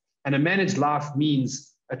life? And a managed life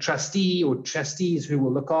means a trustee or trustees who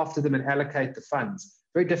will look after them and allocate the funds.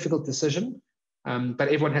 Very difficult decision, but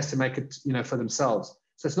everyone has to make it, for themselves.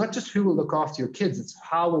 So it's not just who will look after your kids, it's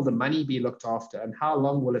how will the money be looked after and how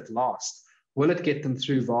long will it last? Will it get them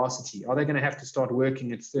through varsity? Are they going to have to start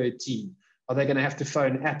working at 13? Are they going to have to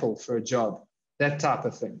phone Apple for a job? That type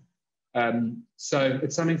of thing. So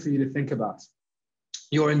it's something for you to think about.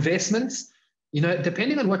 Your investments,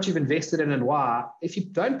 depending on what you've invested in and why, if you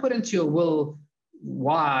don't put into your will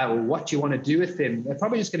why or what you want to do with them, they're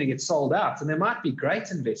probably just going to get sold out. And there might be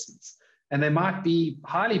great investments, and they might be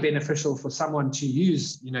highly beneficial for someone to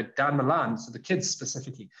use, down the line, so the kids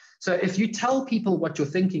specifically. So if you tell people what your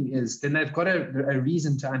thinking is, then they've got a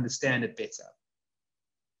reason to understand it better.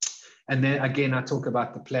 And then again, I talk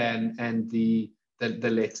about the plan and the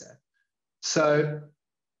letter. So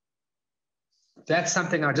that's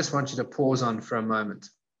something I just want you to pause on for a moment,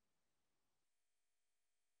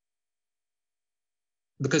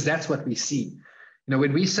 because that's what we see.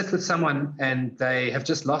 When we sit with someone and they have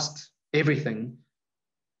just lost everything,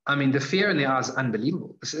 I mean, the fear in their eyes is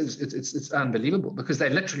unbelievable. It's unbelievable, because they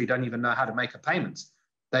literally don't even know how to make a payment.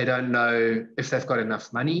 They don't know if they've got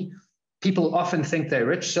enough money. People often think they're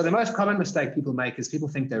rich. So the most common mistake people make is people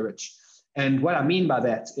think they're rich. And what I mean by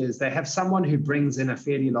that is they have someone who brings in a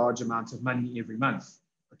fairly large amount of money every month.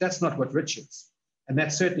 But that's not what rich is. And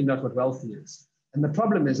that's certainly not what wealthy is. And the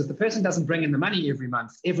problem is, if the person doesn't bring in the money every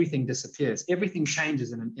month, everything disappears. Everything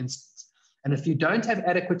changes in an instant. And if you don't have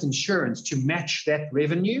adequate insurance to match that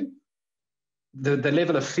revenue, the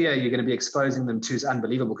level of fear you're going to be exposing them to is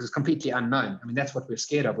unbelievable, because it's completely unknown. I mean, that's what we're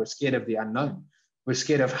scared of. We're scared of the unknown. We're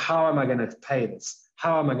scared of, how am I going to pay this?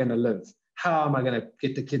 How am I going to live? How am I going to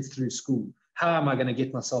get the kids through school? How am I going to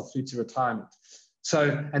get myself through to retirement?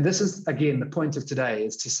 So, and this is, again, the point of today,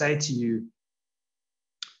 is to say to you,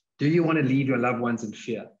 Do you want to leave your loved ones in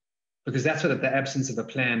fear? Because that's what the absence of a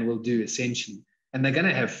plan will do essentially. And they're going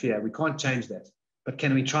to have fear. We can't change that. But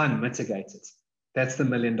can we try and mitigate it? That's the $1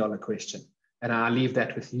 million question. And I'll leave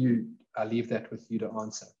that with you. I'll leave that with you to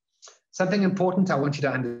answer. Something important I want you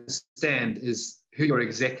to understand is who your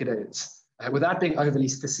executor is. Without being overly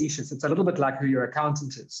facetious, it's a little bit like who your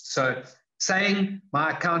accountant is. So saying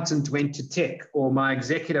my accountant went to tech or my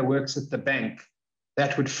executor works at the bank,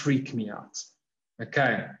 that would freak me out.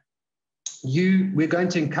 Okay. We're going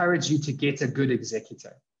to encourage you to get a good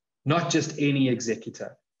executor, not just any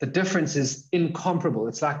executor. The difference is incomparable.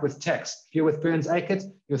 It's like with tax. If you're with Burns Aikett,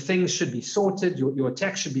 your things should be sorted. Your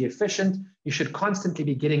tax should be efficient. You should constantly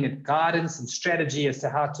be getting guidance and strategy as to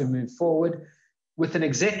how to move forward. With an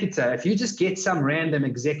executor, if you just get some random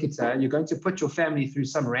executor, you're going to put your family through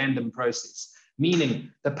some random process,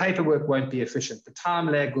 meaning the paperwork won't be efficient. The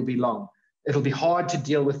time lag will be long. It'll be hard to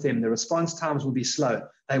deal with them. The response times will be slow.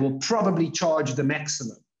 They will probably charge the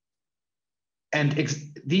maximum. And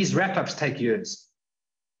these wrap-ups take years.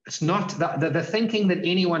 It's not the thinking that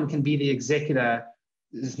anyone can be the executor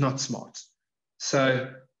is not smart.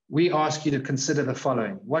 So we ask you to consider the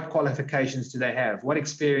following. What qualifications do they have? What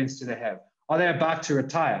experience do they have? Are they about to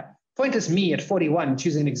retire? Point is me at 41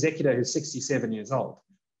 choosing an executor who's 67 years old.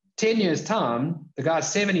 10 years time, the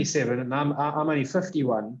guy's 77 and I'm only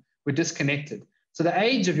 51. We're disconnected. So the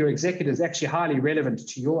age of your executor is actually highly relevant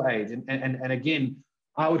to your age. And again,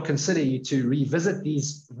 I would consider you to revisit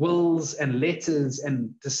these wills and letters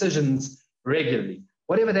and decisions regularly,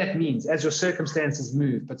 whatever that means as your circumstances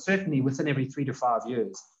move, but certainly within every 3 to 5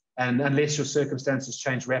 years. And unless your circumstances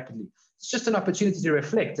change rapidly, it's just an opportunity to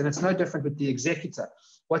reflect. And it's no different with the executor.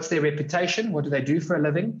 What's their reputation? What do they do for a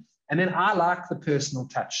living? And then I like the personal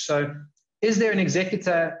touch. So is there an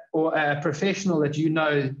executor or a professional that you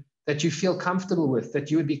know that you feel comfortable with,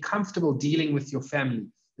 that you would be comfortable dealing with your family,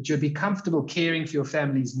 that you would be comfortable caring for your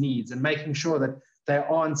family's needs and making sure that they're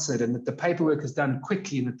answered and that the paperwork is done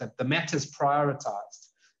quickly and that the matter's prioritized?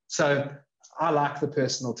 So I like the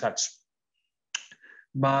personal touch.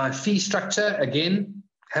 My fee structure, again,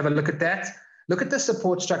 have a look at that. Look at the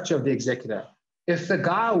support structure of the executor. If the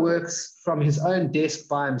guy works from his own desk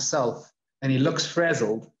by himself and he looks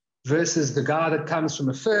frazzled versus the guy that comes from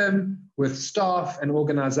a firm with staff and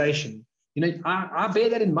organization, you know, I bear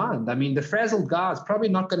that in mind. I mean, the frazzled guy is probably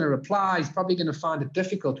not going to reply. He's probably going to find it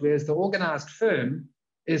difficult, whereas the organized firm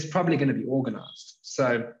is probably going to be organized.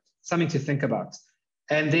 So something to think about.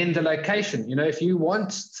 And then the location, you know, if you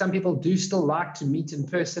want, some people do still like to meet in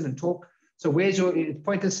person and talk. So where's your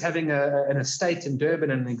point is having an estate in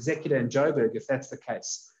Durban and an executor in Joburg, if that's the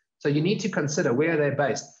case. So you need to consider where they're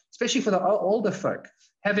based, especially for the older folk.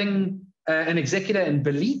 Having an executor in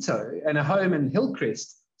Belito and a home in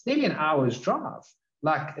Hillcrest, it's nearly an hour's drive.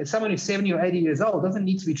 Like someone who's 70 or 80 years old doesn't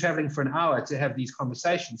need to be traveling for an hour to have these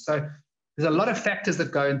conversations. So there's a lot of factors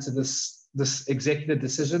that go into this executive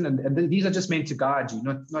decision, and these are just meant to guide you,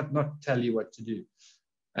 not tell you what to do.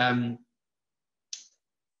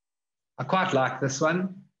 I quite like this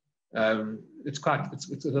one. It's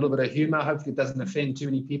a little bit of humor. Hopefully it doesn't offend too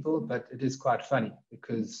many people, but it is quite funny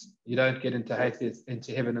because you don't get into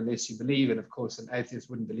heaven unless you believe. And of course, an atheist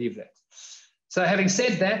wouldn't believe that. So having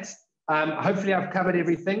said that, hopefully I've covered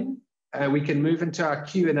everything. We can move into our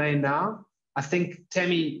Q&A now. I think,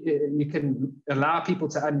 Tammy, you can allow people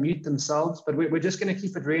to unmute themselves, but we're just going to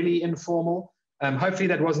keep it really informal. Hopefully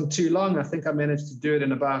that wasn't too long. I think I managed to do it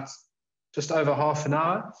in about just over half an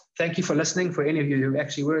hour. Thank you for listening. For any of you who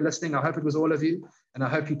actually were listening, I hope it was all of you, and I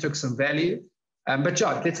hope you took some value. But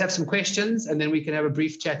John, let's have some questions, and then we can have a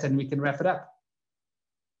brief chat and we can wrap it up.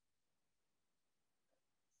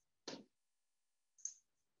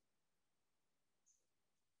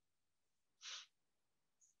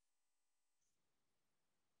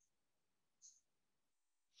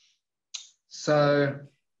 So,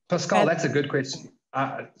 Pascal, that's a good question.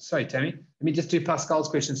 Sorry, Tammy. Let me just do Pascal's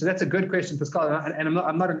question. So that's a good question, Pascal. And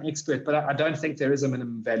I'm not an expert, but I don't think there is a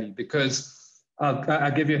minimum value because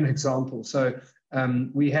I'll give you an example. So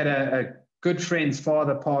we had a good friend's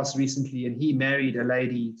father pass recently, and he married a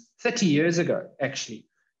lady 30 years ago, actually.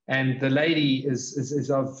 And the lady she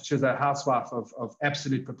was a housewife of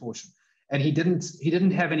absolute proportion. And he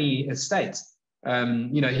didn't have any estate.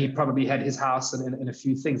 You know, he probably had his house and a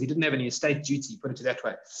few things. He didn't have any estate duty, put it that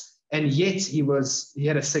way. And yet he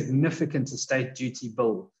had a significant estate duty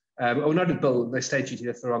bill. Or not a bill, the estate duty,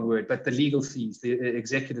 that's the wrong word, but the legal fees, the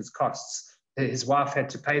executive's costs. His wife had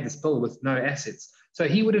to pay this bill with no assets. So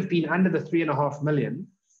he would have been under the 3.5 million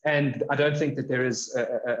And I don't think that there is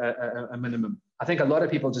a minimum. I think a lot of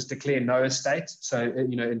people just declare no estate. So,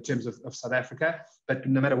 you know, in terms of South Africa, but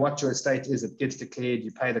no matter what your estate is, it gets declared,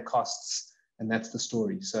 you pay the costs, and that's the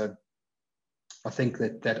story. So I think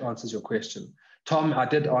that answers your question. Tom, I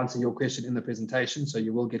did answer your question in the presentation, so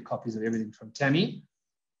you will get copies of everything from Tammy.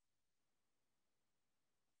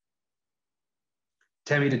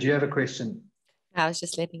 Tammy, did you have a question? I was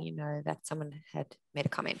just letting you know that someone had made a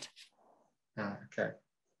comment. Ah, okay.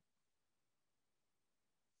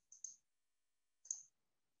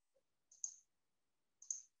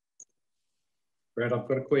 Brad, I've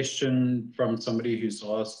got a question from somebody who's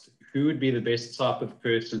asked, who would be the best type of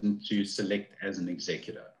person to select as an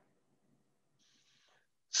executor?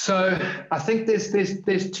 So I think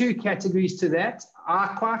there's two categories to that.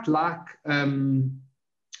 I quite like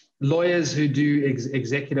lawyers who do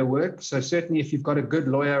executor work. So certainly if you've got a good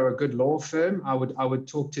lawyer or a good law firm, I would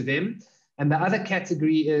talk to them. And the other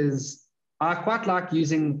category is I quite like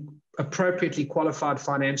using appropriately qualified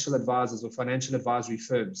financial advisors or financial advisory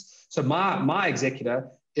firms. So my executor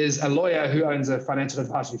is a lawyer who owns a financial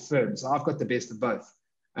advisory firm. So I've got the best of both.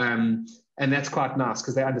 And that's quite nice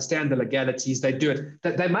because they understand the legalities. They do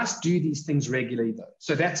it. They must do these things regularly, though.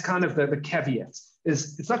 So that's kind of the caveat.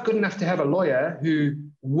 Is it's not good enough to have a lawyer who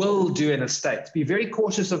will do an estate. Be very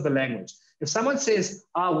cautious of the language. If someone says,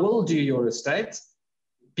 I will do your estate,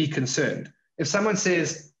 be concerned. If someone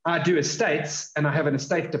says, I do estates and I have an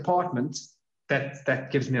estate department, that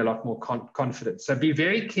gives me a lot more confidence. So be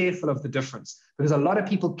very careful of the difference because a lot of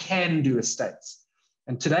people can do estates.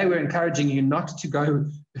 And today we're encouraging you not to go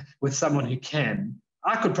with someone who can.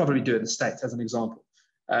 I could probably do an estate as an example.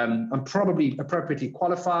 I'm probably appropriately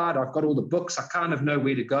qualified. I've got all the books. I kind of know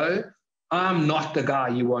where to go. I'm not the guy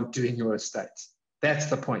you want doing your estate. That's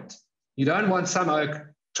the point. You don't want some oak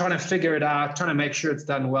trying to figure it out, trying to make sure it's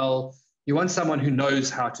done well. You want someone who knows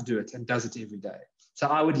how to do it and does it every day. So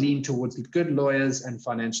I would lean towards the good lawyers and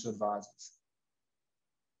financial advisors.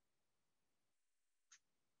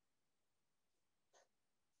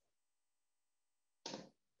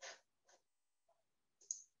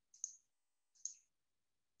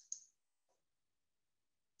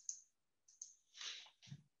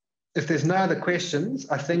 If there's no other questions,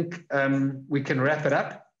 I think we can wrap it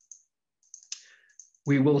up.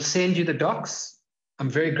 We will send you the docs. I'm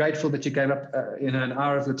very grateful that you gave up an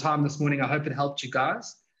hour of your time this morning. I hope it helped you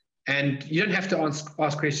guys. And you don't have to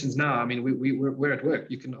ask questions now. I mean, we're at work.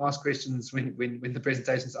 You can ask questions when the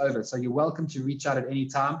presentation's over. So you're welcome to reach out at any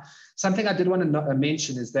time. Something I did want to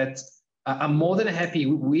mention is that I'm more than happy.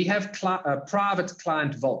 We have private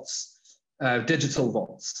client vaults, digital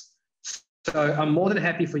vaults. So I'm more than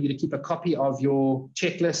happy for you to keep a copy of your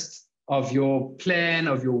checklist, of your plan,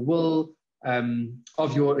 of your will,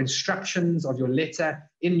 of your instructions, of your letter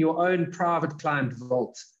in your own private client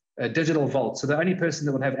vault, digital vault. So the only person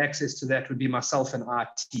that would have access to that would be myself and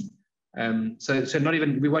IT. So not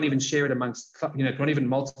even, we won't even share it amongst, not even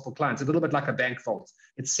multiple clients. It's a little bit like a bank vault.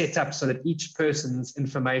 It's set up so that each person's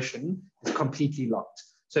information is completely locked.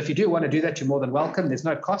 So if you do want to do that, you're more than welcome. There's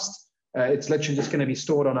no cost. It's literally just going to be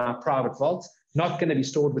stored on our private vault, not going to be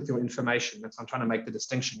stored with your information. I'm trying to make the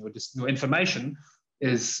distinction. Your information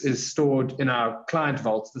is stored in our client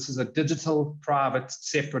vault. This is a digital, private,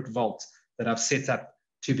 separate vault that I've set up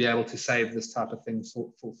to be able to save this type of thing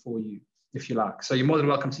for you, if you like. So you're more than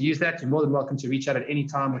welcome to use that. You're more than welcome to reach out at any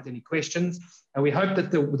time with any questions. And we hope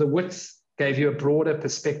that the width gave you a broader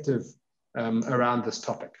perspective around this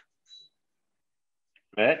topic.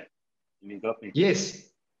 Brad, you got me? Yes.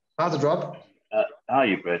 How's it, Rob? How are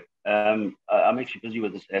you, Brad? I'm actually busy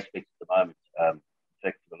with this aspect at the moment. In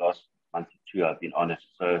fact, for the last month or two, I've been honest.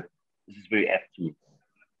 So this is very apt to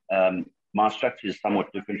me. My structure is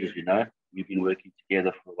somewhat different, as you know. We've been working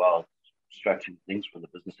together for a while, structuring things from the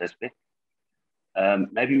business aspect.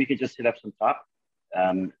 Maybe we could just set up some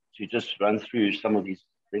time to just run through some of these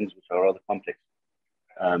things which are rather complex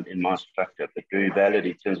in my structure, but very valid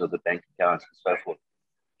in terms of the bank accounts and so forth.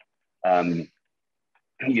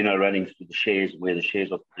 Running through the shares, where the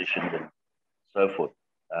shares are positioned and so forth,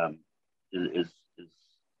 is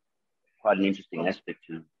quite an interesting aspect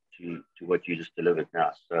to what you just delivered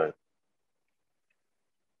now. So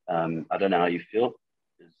I don't know how you feel.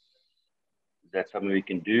 Is that something we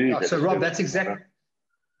can do? Yeah, so Rob, that's exactly.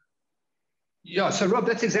 Yeah, so Rob,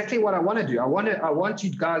 that's exactly what I want to do. I want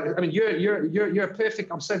you guys. I mean, you're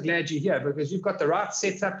perfect. I'm so glad you're here because you've got the right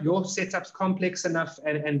setup. Your setup's complex enough,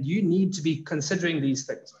 and you need to be considering these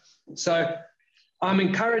things. So I'm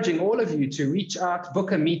encouraging all of you to reach out,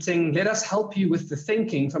 book a meeting. Let us help you with the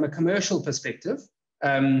thinking from a commercial perspective.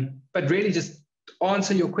 But really, just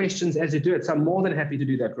answer your questions as you do it. So I'm more than happy to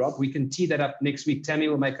do that, Rob. We can tee that up next week. Tammy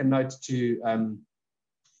will make a note to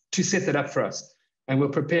set that up for us, and we'll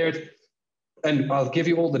prepare it. And I'll give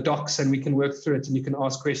you all the docs, and we can work through it, and you can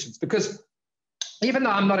ask questions. Because even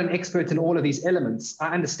though I'm not an expert in all of these elements,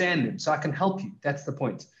 I understand them, so I can help you. That's the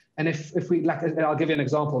point. And if we, like, I'll give you an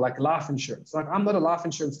example, like life insurance. Like, I'm not a life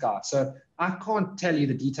insurance guy, so I can't tell you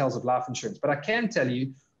the details of life insurance, but I can tell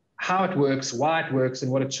you how it works, why it works,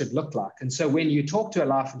 and what it should look like. And so when you talk to a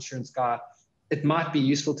life insurance guy, it might be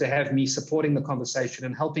useful to have me supporting the conversation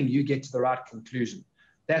and helping you get to the right conclusion.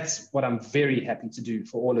 That's what I'm very happy to do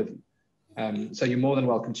for all of you. So you're more than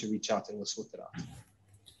welcome to reach out, and we'll sort that out.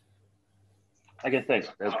 Okay, thanks.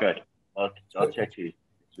 That's great. I'll chat to you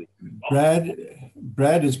next week.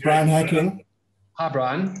 Brad, it's Brian Hacking. Hi,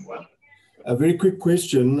 Brian. A very quick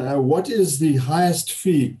question. What is the highest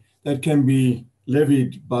fee that can be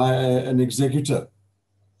levied by an executor?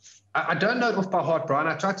 I don't know it off by heart, Brian.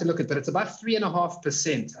 I tried to look at it, but it's about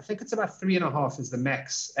 3.5%. I think it's about 3.5% is the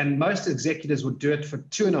max. And most executors would do it for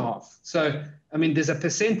 2.5%. So, I mean, there's a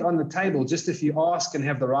percent on the table just if you ask and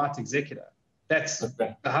have the right executor. That's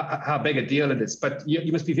okay. How big a deal it is. But you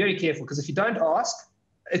must be very careful, because if you don't ask,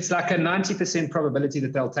 it's like a 90% probability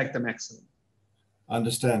that they'll take the maximum. I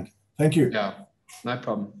understand. Thank you. Yeah, no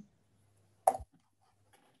problem.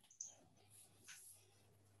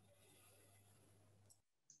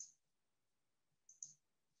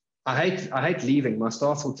 I hate leaving. My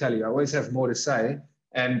staff will tell you. I always have more to say.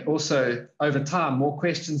 And also, over time, more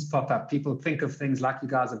questions pop up. People think of things like you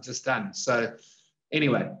guys have just done. So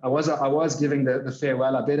anyway, I was giving the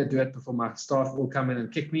farewell. I better do it before my staff will come in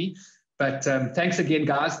and kick me. But thanks again,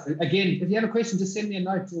 guys. Again, if you have a question, just send me a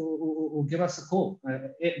note or give us a call.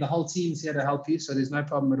 The whole team's here to help you, so there's no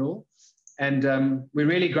problem at all. And we're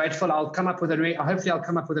really grateful. Hopefully I'll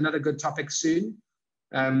come up with another good topic soon.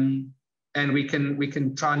 And we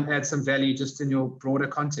can try and add some value just in your broader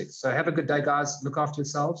context. So have a good day, guys. Look after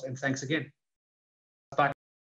yourselves, and thanks again.